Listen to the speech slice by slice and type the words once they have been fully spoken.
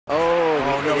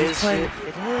no, it he's is. playing.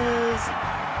 It is.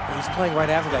 He's playing right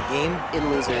after that game. In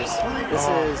losers. This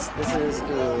is.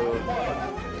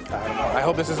 I don't know. I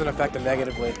hope this doesn't affect him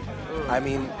negatively. I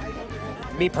mean,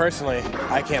 me personally,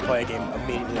 I can't play a game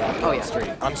immediately after on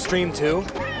stream. On stream too.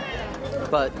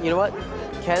 But you know what?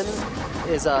 Ken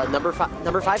is number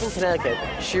 5 in Connecticut.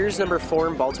 Shears number 4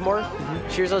 in Baltimore.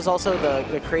 Shears is also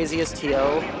the craziest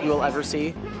TO you will ever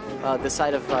see this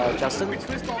side of Justin.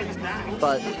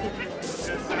 But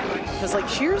because like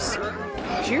Shears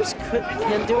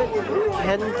can do it.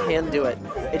 Ken can do it.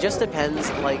 It just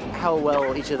depends like how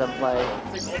well each of them play.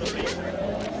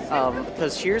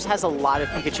 Because Shears has a lot of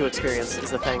Pikachu experience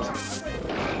is the thing.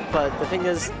 But the thing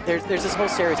is, there's this whole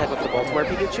stereotype of the Baltimore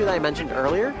Pikachu that I mentioned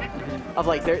earlier, of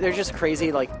like they're just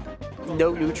crazy, like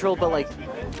no neutral, but like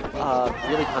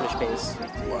really punish base.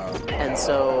 Wow. And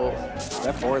so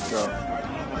that forward throw.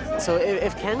 So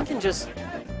if Ken can just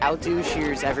outdo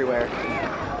Shears everywhere,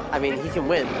 I mean he can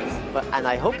win. And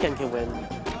I hope Ken can win.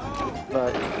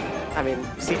 But I mean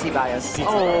CT bias. CT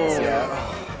bias,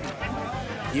 yeah.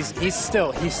 He's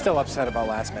still upset about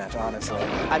last match, honestly.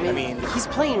 I mean he's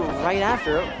playing right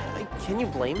after. Like, can you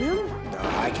blame him? No,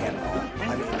 I can't at all.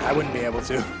 I mean, I wouldn't be able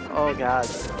to. Oh God.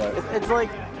 But it's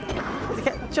like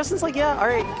Justin's like, yeah, all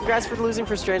right, congrats for losing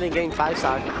for Stranded and getting 5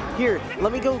 stock. Here,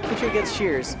 let me go put you against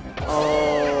Shears.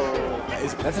 Oh.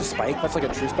 That's a spike? That's like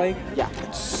a true spike? Yeah.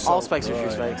 So all spikes are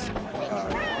true spikes.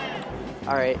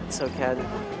 All right, so Ken.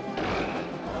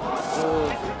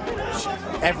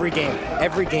 Every game,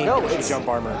 no, Yoshi jump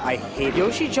armor. I hate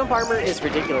Yoshi jump armor is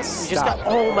ridiculous. You just got,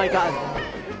 oh my God.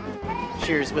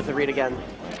 Shears with the read again.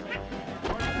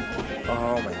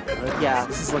 Oh my goodness. Yeah.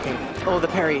 This is looking. Oh, the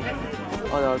parry.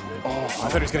 Oh no. Oh, I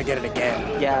thought he was gonna get it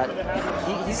again. Yeah.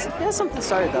 He has something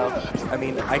started though. I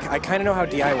mean, I kind of know how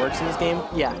DI works in this game.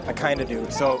 Yeah. I kind of do.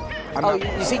 So.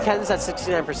 You see, Ken's at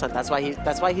 69%.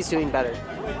 That's why he's doing better.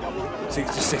 So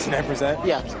he's just 69%.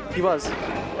 Yeah, he was.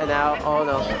 And now, oh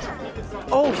no.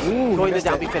 Oh, going to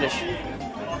down B finish.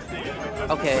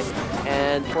 Okay,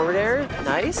 and forward air,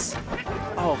 nice.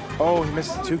 Oh, he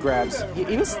missed 2 grabs. He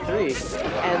missed 3.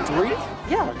 And 3?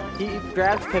 Yeah, he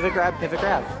grabbed, pivot grab, pivot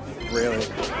grab. Really?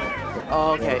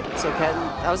 Oh, okay, so Ken,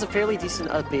 that was a fairly decent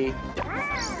up B.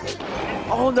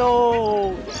 Oh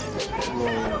no!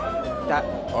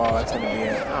 That's gonna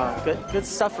be it. Good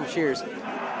stuff from Shears.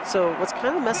 So what's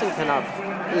kind of messing Ken up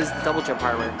is the double jump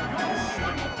armor.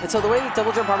 And so the way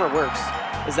double jump armor works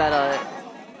is that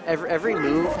every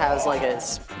move has like a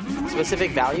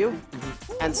specific value,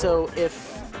 and so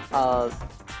if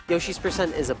Yoshi's %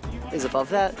 is above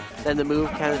that, then the move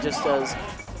kind of just does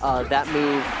that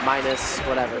move minus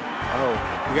whatever. Oh,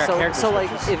 you got character so like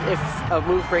switches. if a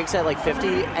move breaks at like 50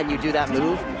 and you do that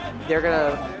move, they're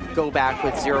gonna go back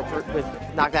with with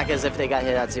knockback as if they got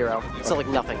hit at 0. So like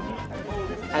nothing.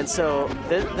 And so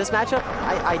this matchup,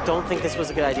 I don't think this was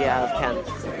a good idea out of Ken.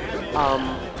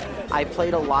 I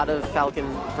played a lot of Falcon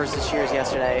versus Shears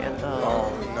yesterday, and oh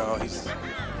no, he's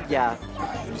yeah.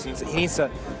 He needs to.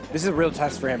 This is a real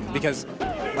test for him because,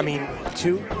 I mean,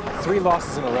 3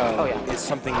 losses in a row is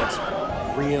something that's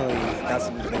really not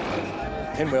something to think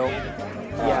of. Pinwheel.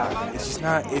 Yeah. It's just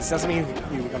not. It doesn't mean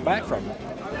you can come back from.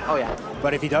 Oh yeah.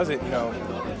 But if he does it, you know,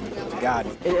 God.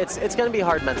 It's going to be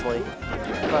hard mentally,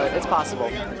 but it's possible.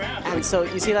 And so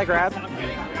you see that grab?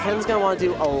 Ken's going to want to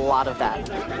do a lot of that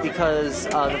because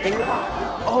the thing.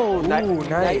 Oh,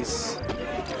 nice.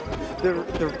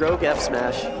 The rogue F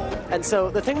smash. And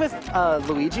so the thing with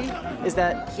Luigi is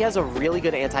that he has a really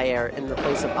good anti-air in the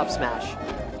place of up smash.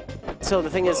 So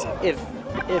the thing is, if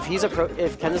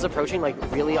Ken is approaching like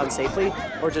really unsafely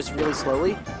or just really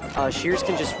slowly, Shears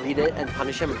can just read it and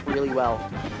punish him really well.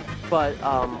 But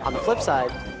on the flip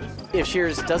side, if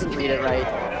Shears doesn't read it right,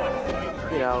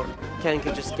 you know, Ken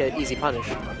could just get easy punish.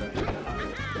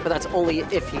 But that's only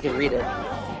if he can read it.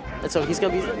 And so he's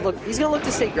gonna look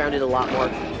to stay grounded a lot more.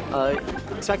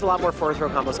 Expect a lot more forward throw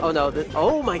combos. Oh no!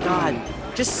 Oh my God!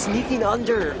 Just sneaking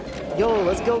under. Yo,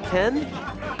 let's go, Ken.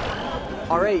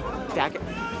 All right, back.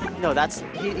 No,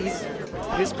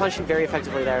 he's punching very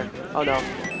effectively there. Oh no!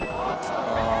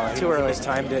 Too early. He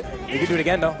mistimed it. He can do it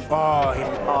again though.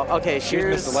 Okay.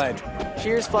 Shears missed the ledge.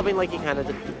 Shears flubbing like he kind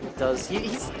of does.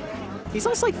 He's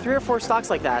lost like 3 or 4 stocks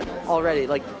like that already.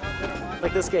 Like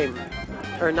this game,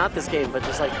 or not this game, but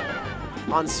just like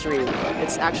on stream.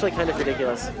 It's actually kind of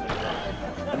ridiculous.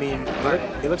 I mean,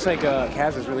 it looks like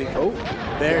KaZ is really. Oh,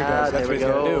 there he goes. That's what he's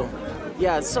gonna do.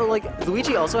 Yeah. So like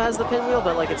Luigi also has the pinwheel,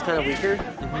 but like it's kind of weaker.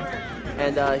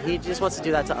 And he just wants to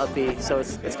do that to up B. So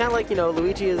it's kind of like, you know,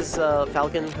 Luigi is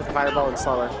Falcon with Fireball and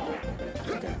slower.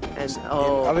 And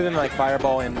other than like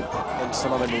Fireball and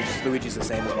some other moves, Luigi's the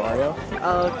same as Mario.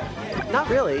 Not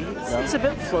really. He's a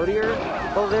bit floatier.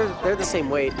 Well, they're the same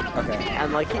weight. Okay.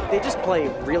 And like they just play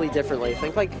really differently.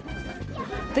 Think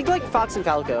like Fox and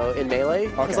Falco in Melee,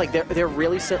 because like they're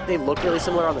really they look really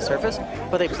similar on the surface,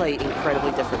 but they play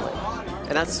incredibly differently.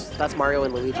 And that's Mario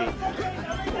and Luigi.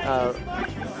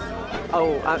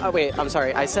 Wait, I'm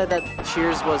sorry. I said that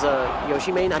Shears was a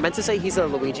Yoshi main. I meant to say he's a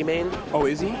Luigi main. Oh,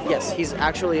 is he? Yes, he's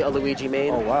actually a Luigi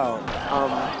main. Oh, wow.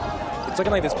 It's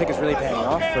looking like this pick is really paying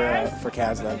off for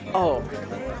KaZ then. Oh,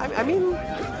 I mean,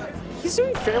 he's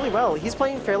doing fairly well. He's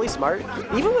playing fairly smart.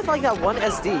 Even with like that one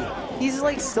SD, he's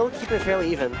like still keeping it fairly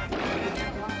even.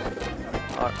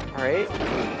 All right.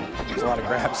 There's a lot of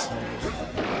grabs.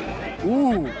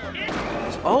 Ooh.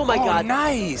 Oh my God.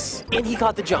 Nice. And he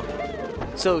caught the jump.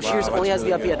 So Shears only has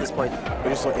the up B at this point.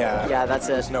 Yeah, that's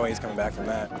it. There's no way he's coming back from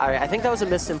that. All right, I think that was a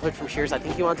missed input from Shears. I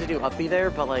think he wanted to do up B there,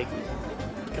 but like,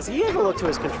 because he had to look to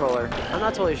his controller. I'm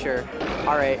not totally sure.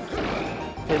 All right,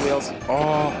 pinwheels.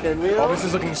 Oh, pinwheels. Oh, this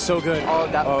is looking so good. Oh,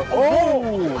 that.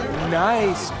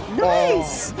 Nice.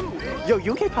 Nice. Oh. Yo,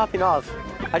 UK popping off.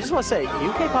 I just want to say,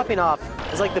 UK popping off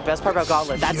is like the best part about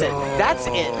Gauntlet. That's it. That's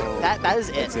it. That is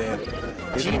it. That's it.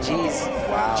 GG's.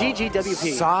 Wow.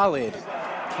 GGWP. Solid.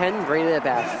 Ken bringing it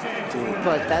back. Dude.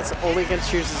 But that's only against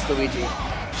Shears' Luigi.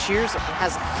 Shears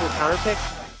has to counterpick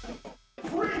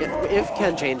if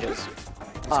Ken changes.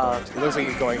 It looks like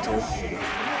he's going to.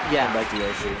 Yeah. Back to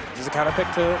Yoshi. Does it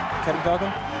counterpick to Ken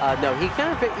Falcon? No, he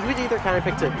would either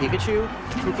counterpick to Pikachu,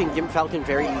 who can give Falcon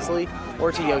very easily,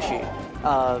 or to Yoshi.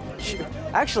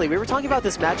 Actually, we were talking about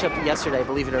this matchup yesterday,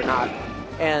 believe it or not,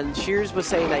 and Shears was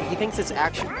saying that he thinks it's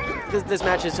actually this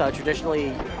match is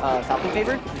traditionally Falcon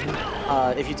favored.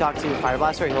 If you talk to Fire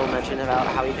Blaster, he'll mention about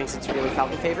how he thinks it's really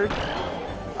Falcon favored.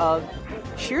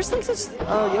 Shears thinks it's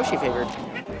Yoshi favored.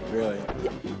 Really?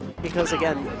 Yeah, because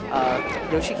again,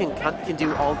 Yoshi can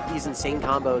do all these insane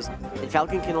combos, and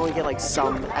Falcon can only get like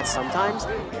some at some times.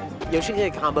 Yoshi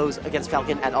can get combos against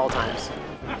Falcon at all times.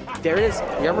 There it is,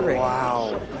 the armor break.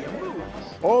 Wow.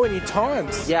 Oh, and he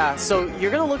taunts. Yeah, so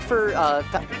you're going to look for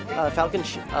Falcon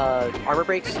armor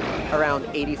breaks around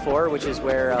 84, which is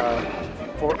where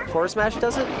forward smash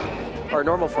does it, or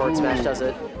normal forward smash does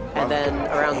it, and then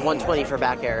around 120 for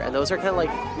back air. And those are kind of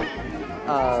like,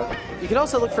 you can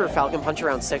also look for Falcon punch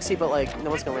around 60, but like, no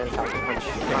one's going to land a Falcon punch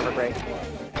armor break.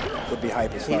 Would be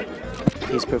hype as fuck.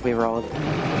 He's proved me wrong.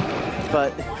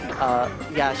 But,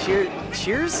 yeah,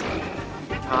 Shears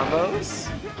combos.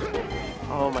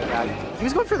 Oh my God. He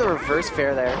was going for the reverse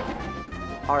fair there.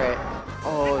 All right.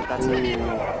 Oh, that's it.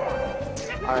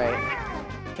 All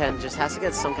right. Ken just has to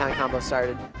get some kind of combo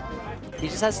started. He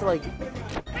just has to like,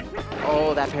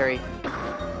 oh, that parry.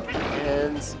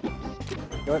 And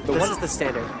this is the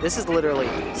standard. This is literally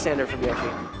standard from Yoshi.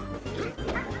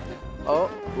 Oh.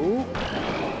 Ooh.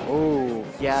 Ooh.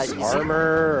 Yeah.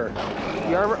 Armor.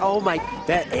 The armor. Oh my.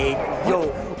 That egg.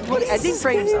 Yo. The ending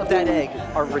frames of that egg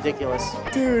are ridiculous.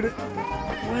 Dude.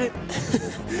 What?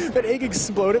 That egg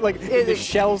exploded, like, the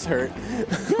shells hurt.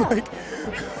 Yeah. Like,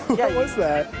 what was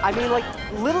that? I mean, like,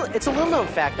 it's a little known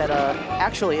fact that,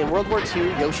 actually, in World War II,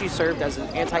 Yoshi served as an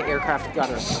anti-aircraft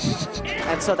gunner.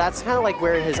 And so that's kind of like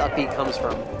where his upbeat comes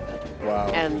from. Wow.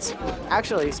 And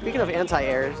actually, speaking of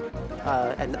anti-air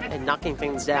and knocking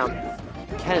things down,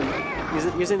 Ken,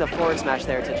 using the forward smash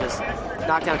there to just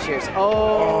knock down Shears.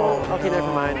 Oh, okay, never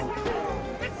mind.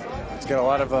 He's got a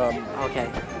lot of,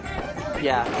 Okay.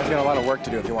 Yeah. He's got a lot of work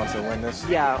to do if he wants to win this.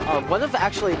 Yeah, one of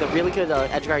actually the really good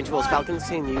edge guarding tools Falcon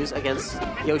can use against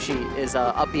Yoshi is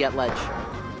up B at ledge.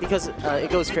 Because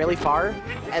it goes fairly far,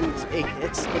 and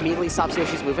it immediately stops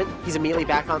Yoshi's movement. He's immediately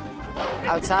back on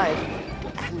outside.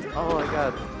 And, oh my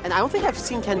God. And I don't think I've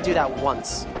seen Ken do that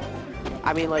once.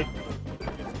 I mean, like,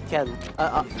 Ken,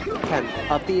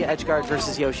 up B edge guard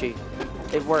versus Yoshi.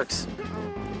 It works.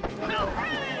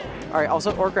 All right,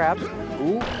 also, or grab.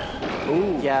 Ooh.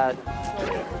 Ooh. Yeah.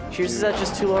 Shears is at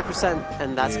just too low a percent,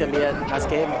 and that's going to be it. That's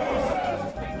game.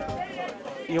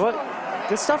 You know what?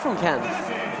 Good stuff from Ken.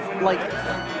 Like,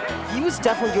 he was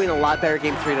definitely doing a lot better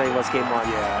game 3 than he was game 1.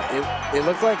 Yeah, it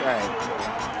looked like, all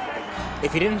right,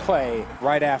 if he didn't play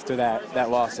right after that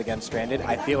loss against Stranded,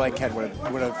 I feel like Ken would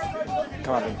have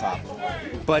come out on top.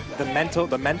 But the mental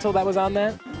that was on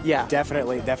that, yeah,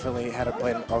 definitely had to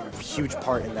play a huge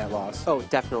part in that loss. Oh,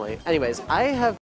 definitely. Anyways, I have